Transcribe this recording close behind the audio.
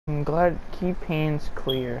I'm glad. Keep hands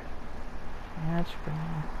clear. That's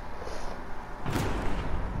fine.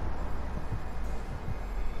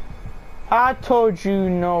 I told you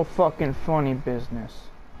no fucking funny business.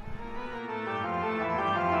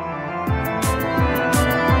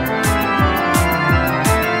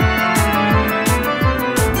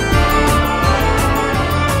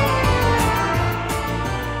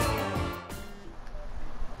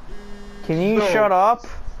 Can you shut up?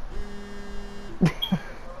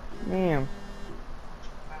 Damn.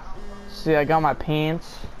 See, I got my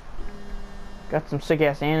pants. Got some sick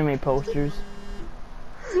ass anime posters.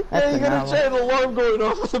 Yeah, you gotta try an alarm going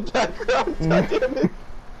off in the background. God damn it.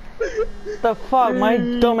 The fuck? My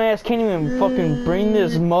dumb ass can't even fucking bring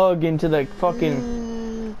this mug into the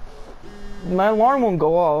fucking. My alarm won't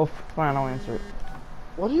go off. Fine, I'll answer it.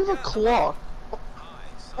 Why do you have a clock?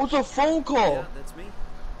 Oh, it's a phone call. Yeah, that's me.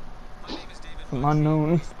 My name is David. From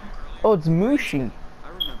unknown. Oh, it's Mushi. I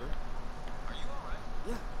remember. Are you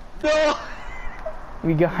alright? No!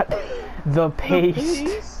 We got the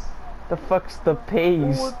paste. The fuck's the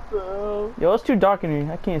paste? What the hell? Yo, it's too dark in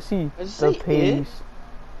here. I can't see. I just The say paste.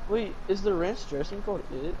 Wait, is the ranch dressing called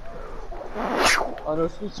it? Oh no,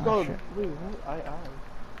 it's called. shit. Wait, what? I.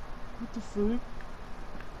 What the fuck?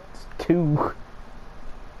 It's 2.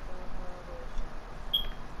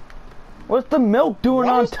 What's the milk doing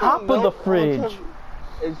Why on is the top of the milk on fridge? top-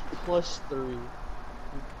 It's +3.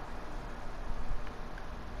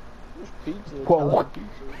 There's pizza. Whoa. I like pizza.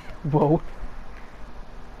 Whoa.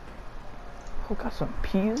 Oh, got some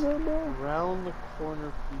pizza, bro? Around the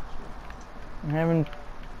corner pizza. I'm having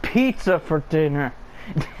pizza for dinner.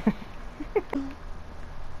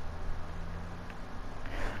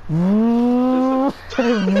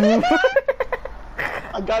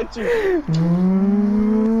 I got you.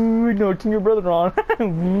 No, turn your brother on.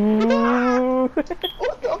 What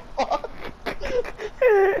the fuck?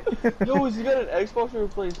 Yo, has he got an Xbox or a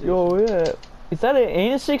PlayStation? Yo, yeah. Is that an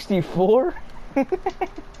N64?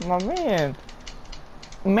 My man.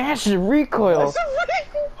 Massive recoil. That's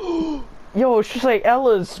a ring. Yo, it's just like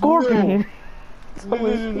Ella's Scorpion. No.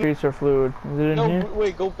 Tracer fluid. Is it in No, here?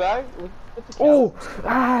 wait, go back. Look at the Oh!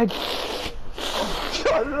 Ah!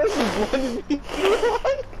 God, that's just blinding me.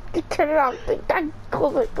 Turn it off.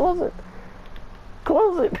 Close it. Close it.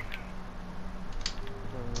 Close it.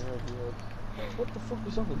 What the fuck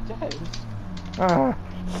is on the desk? Ah.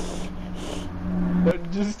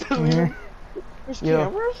 Just tell me. There's Yo,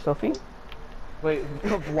 cameras? Sophie? Wait,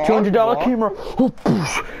 vlog? $200 Vlog? camera.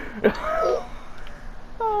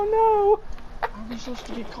 Oh no. How are we supposed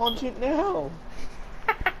to get content now?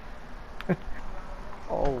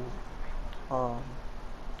 Oh.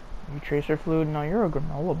 You tracer fluid? No, you're a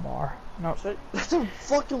granola bar. No, That's a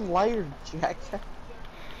fucking liar, Jack.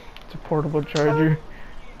 it's a portable charger.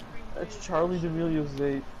 That's Charlie D'Amelio's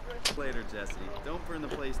date. Later, Jesse. Don't burn the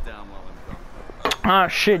place down while I'm gone. Ah,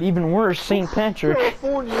 shit, even worse. St. Patrick.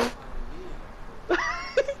 California.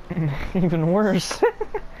 Even worse.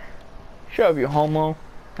 Shut up, you homo.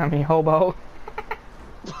 I mean, hobo.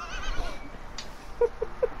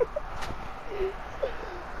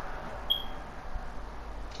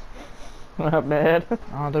 Not bad.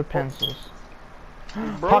 Oh, they're pencils.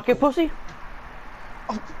 Pocket pussy?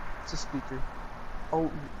 Oh, it's a speaker. Oh,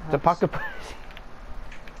 The pocket pussy.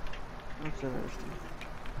 That's interesting.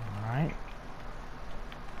 Alright.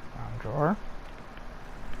 Drawer.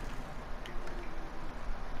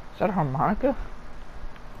 Is that a harmonica?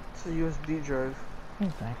 It's a USB drive.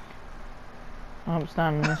 Anything. Oh, it's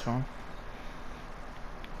not in this one.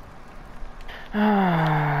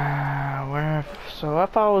 So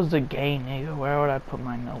if I was a gay nigga, where would I put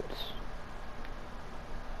my notes?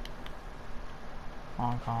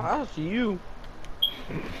 Hong Kong. That's you.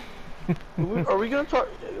 Are we gonna talk?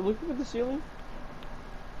 Looking at the ceiling?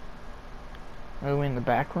 Are we in the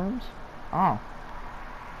back rooms? Oh.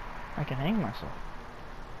 I can hang myself.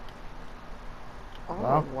 I don't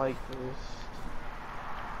Well. like this.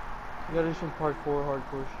 You gotta do some parkour,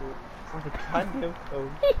 hardcore shit. It's like a goddamn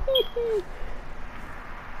code.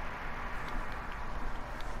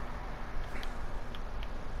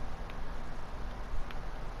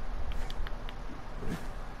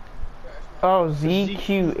 Oh,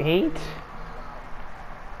 ZQ8?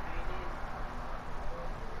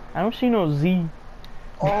 I don't see no Z.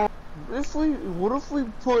 Oh, what if we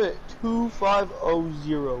put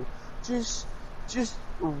 2500? Just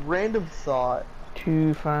random thought.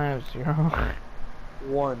 250.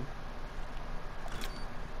 1.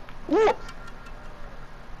 Whoa!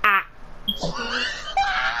 Ah! What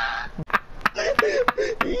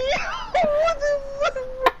the fuck?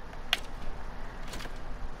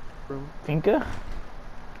 Finka?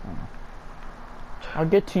 I'll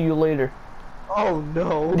get to you later. Oh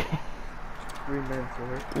no. 3 minutes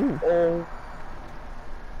for it. Ooh. Oh.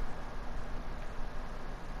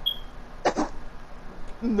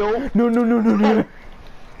 No. No, no, no, no, no.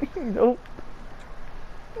 Nope.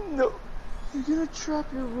 No. You're gonna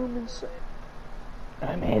trap your room inside.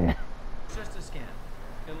 I'm in. It's just a scam.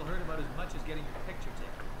 It'll hurt about as much as getting your picture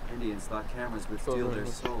taken. Indians thought cameras would steal their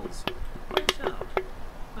souls. So,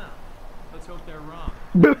 well, let's hope they're wrong.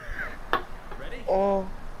 Ready? Oh.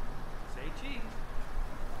 Say cheese.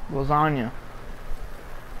 Lasagna.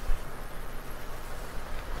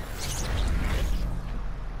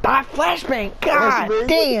 Die flashbang! God Flashbang?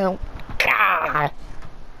 damn! God!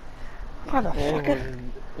 Motherfucker!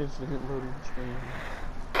 Infinite loading screen.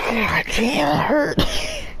 God damn, it hurt!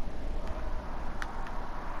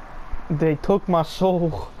 They took my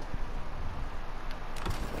soul.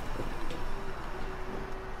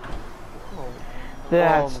 Oh.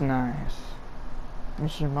 That's nice.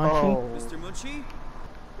 Mr. Munchie? Oh. Mr. Munchie?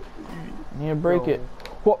 Yeah, break No. it.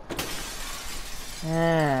 What?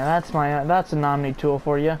 Yeah, that's an Omni tool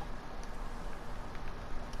for you.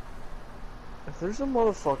 If there's a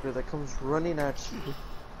motherfucker that comes running at you.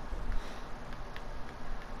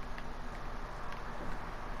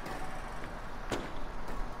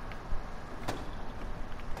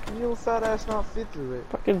 Your fat ass not fit through it.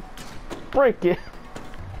 Fucking break it. How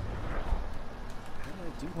did I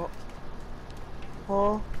do that?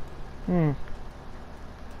 Huh? Hmm.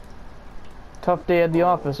 Tough day at the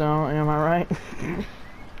office, huh? Am I right?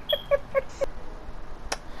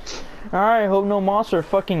 Alright, hope no monster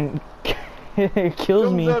fucking kills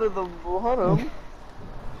Comes me. out of the bottom.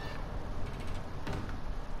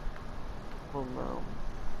 Oh no.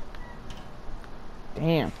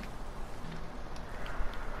 Damn.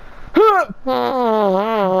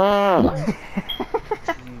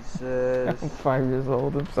 Jesus. I'm 5 years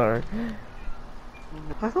old, I'm sorry.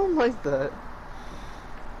 I don't like that.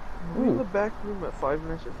 We're in Ooh. the back room at 5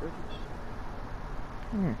 Nights at Freddy's.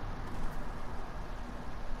 Hmm.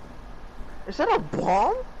 Is that a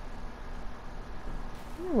bomb?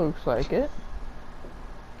 Looks like it.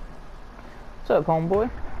 What's up,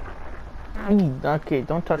 homeboy? Okay,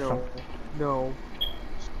 don't touch him. No.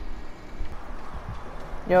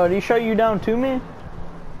 Yo, did he shut you down too, man?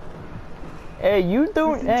 Hey,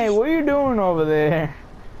 hey, what are you doing over there?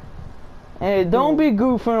 Hey, don't be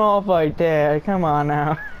goofing off like that. Come on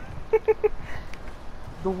now.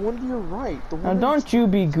 The one to your right. The one Now, don't you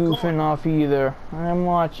be goofing off either. I'm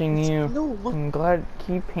watching you. No, look. I'm glad.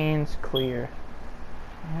 Keep hands clear.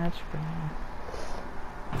 That's bad.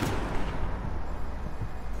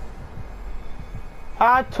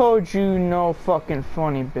 I told you no fucking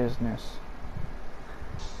funny business.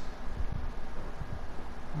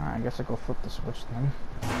 Alright, I guess I'll go flip the switch then.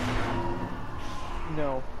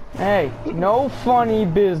 No. Hey, no funny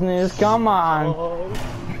business. Come on. Oh.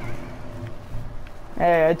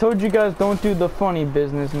 Hey, I told you guys don't do the funny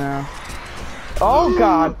business now. Oh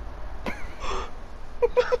God.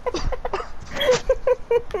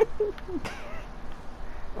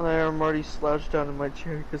 I'm already slouched down in my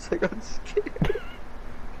chair because I got scared.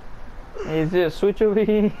 Hey, is there a switch over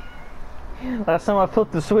here? Last time I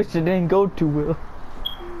flipped the switch, it didn't go too well.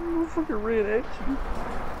 Motherfucker ran at you.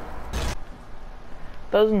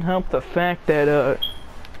 Doesn't help the fact that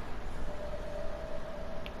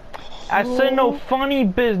I said no funny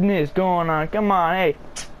business going on. Come on, hey.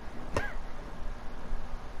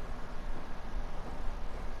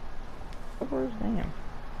 Damn.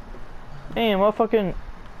 Damn, motherfucking.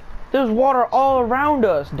 There's water all around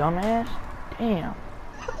us, dumbass. Damn.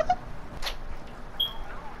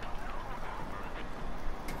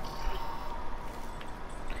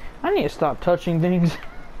 I need to stop touching things.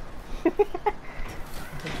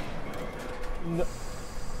 No.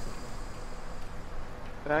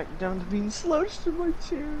 Back down to being slouched in my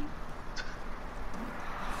chair.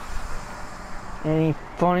 Any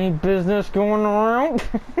funny business going around?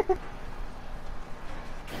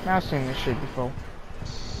 I've seen this shit before.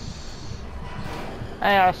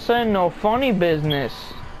 Hey, I said no funny business.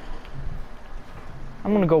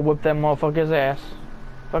 I'm gonna go whip that motherfucker's ass.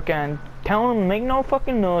 Fucking tell him to make no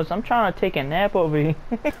fucking noise. I'm trying to take a nap over here.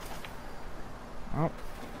 Oh.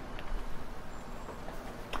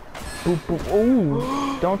 Boop, boop.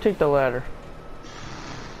 Ooh, don't take the ladder.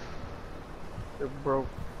 It broke.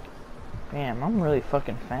 Damn, I'm really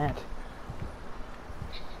fucking fat.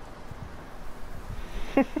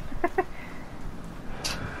 Did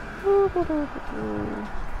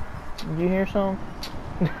you hear something?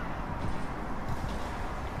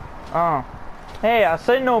 Oh. Hey, I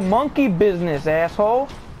said no monkey business, asshole.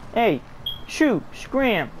 Hey, shoot,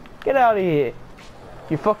 scram. Get out of here.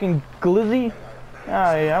 You fucking glizzy.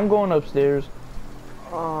 Alright, I'm going upstairs.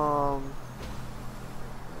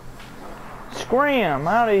 Scram!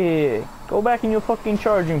 Out of here! Go back in your fucking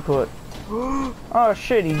charging put. Oh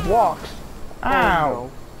shit, he walks. Ow!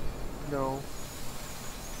 Oh, no. No.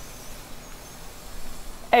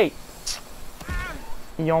 Hey!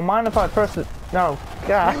 You don't mind if I press it? No,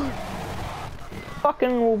 God.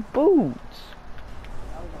 Fucking boots.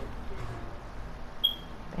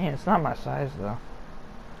 Damn, it's not my size though.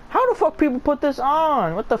 How the fuck people put this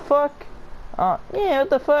on? What the fuck? Yeah, what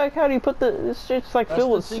the fuck? How do you put this shit's like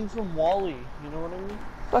filled with... That's the thing from Wall-E, you know what I mean?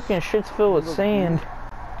 Fucking shit's filled with sand.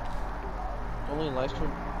 Only lights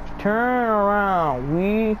turn. Turn around,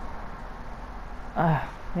 we...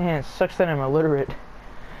 man, it sucks that I'm illiterate.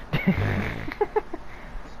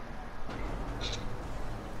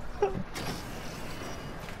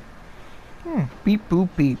 Beep boop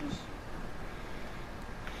beep.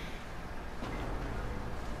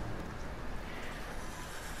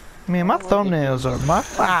 Man, my thumbnails are my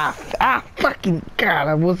fucking God,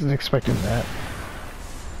 I wasn't expecting that.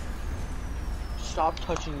 Stop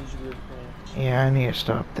touching these weird plants. Yeah, I need to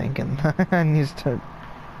stop thinking. I need to start.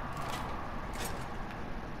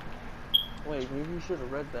 Wait, maybe you should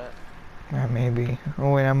have read that. Maybe.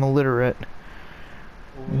 Oh wait, I'm illiterate.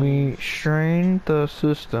 We strain the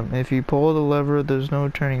system. If you pull the lever, there's no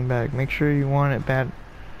turning back. Make sure you want it bad.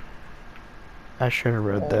 I should have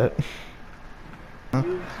read that. Huh?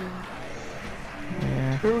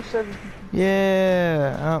 Yeah.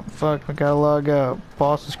 Yeah. Oh fuck! I gotta log out.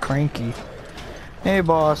 Boss is cranky. Hey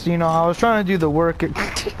boss, you know I was trying to do the work. Got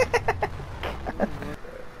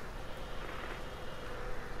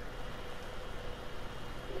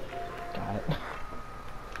it.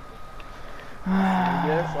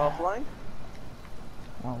 Yes, offline?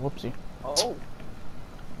 Oh, whoopsie. Oh.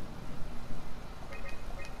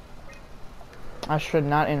 I should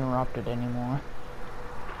not interrupt it anymore.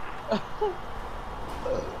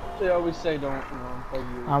 They always say don't,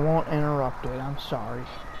 unplug you. I won't interrupt it, I'm sorry.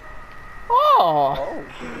 Oh! Oh.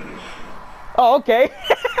 Oh, okay.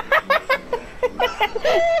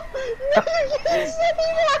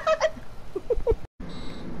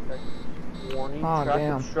 Warning, Oh, track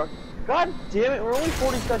damn. obstruct. God damn it, we're only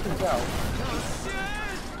 40 seconds out.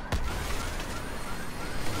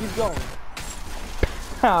 Keep going.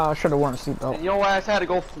 Oh, I should have worn a seatbelt. And your ass had to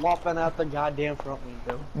go flopping out the goddamn front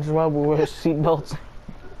window. This is why we wear seatbelts.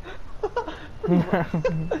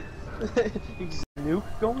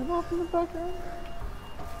 Nuke going off in the background?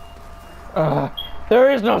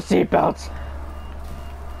 There is no seatbelts.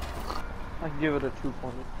 I can give it a 2 for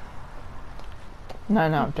me.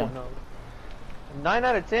 9 out of 10. 9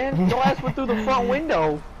 out of 10? Your ass went through the front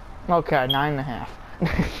window. Okay, 9.5.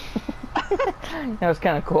 That was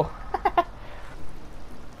kind of cool.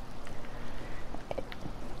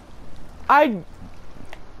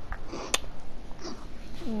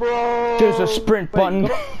 Bro. There's a sprint button.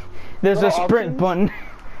 There's a sprint button.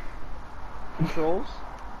 Controls.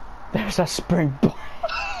 There's a sprint button.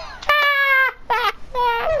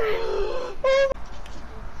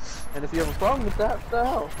 And if you have a problem with that, what the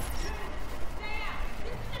hell?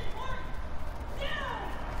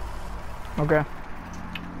 Okay.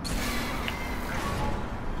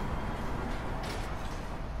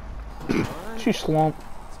 She slumped.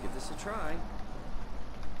 Let's give this a try.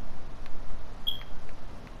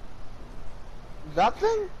 That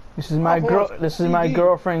thing? This is my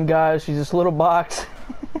girlfriend, guys. She's this little box.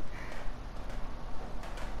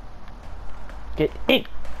 Get in,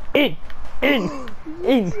 in, in,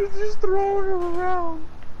 in. You're just throwing her around.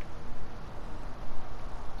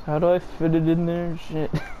 How do I fit it in there?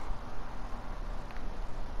 Shit.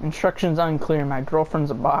 Instructions unclear. My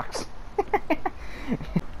girlfriend's a box.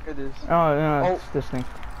 It is. Oh no, it's this thing.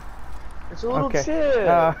 It's a little Okay.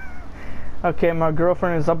 chip. Okay, my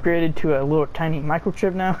girlfriend is upgraded to a little tiny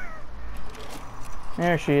microchip now.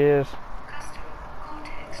 There she is.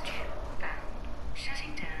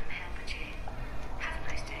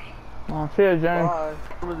 Oh, see ya, Jen. Bye.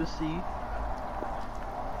 Over the sea.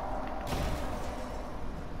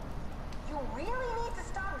 You really need to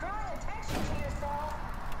stop drawing attention to yourself.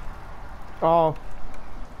 Oh,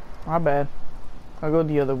 my bad. I'll go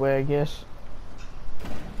the other way, I guess.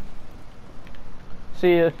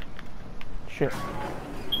 See ya. Shit.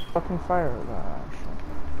 Fucking fire.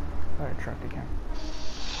 Fire truck again.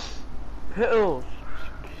 Pills.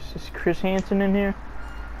 Is this Chris Hansen in here?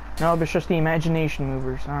 No, but it's just the imagination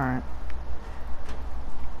movers. Alright.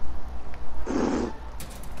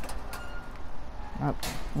 Oh,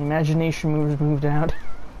 the imagination movers moved out.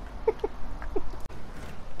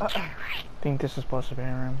 I think this is supposed to be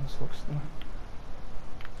around. This looks...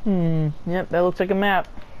 yep, that looks like a map.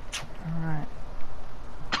 Alright.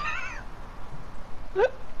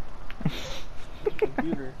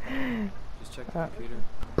 Computer. Just check the computer.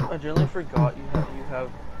 I generally forgot you have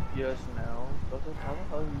yes now. So I was like, how the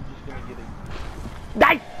hell are you just gonna get a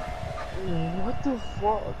Die! what the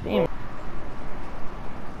fuck? Damn.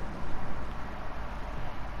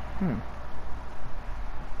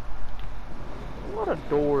 A lot of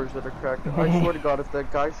doors that are cracked. I swear to God, if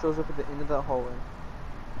that guy shows up at the end of that hallway.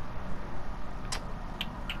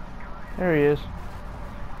 There he is.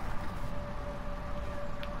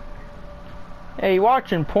 Hey, you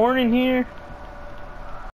watching porn in here?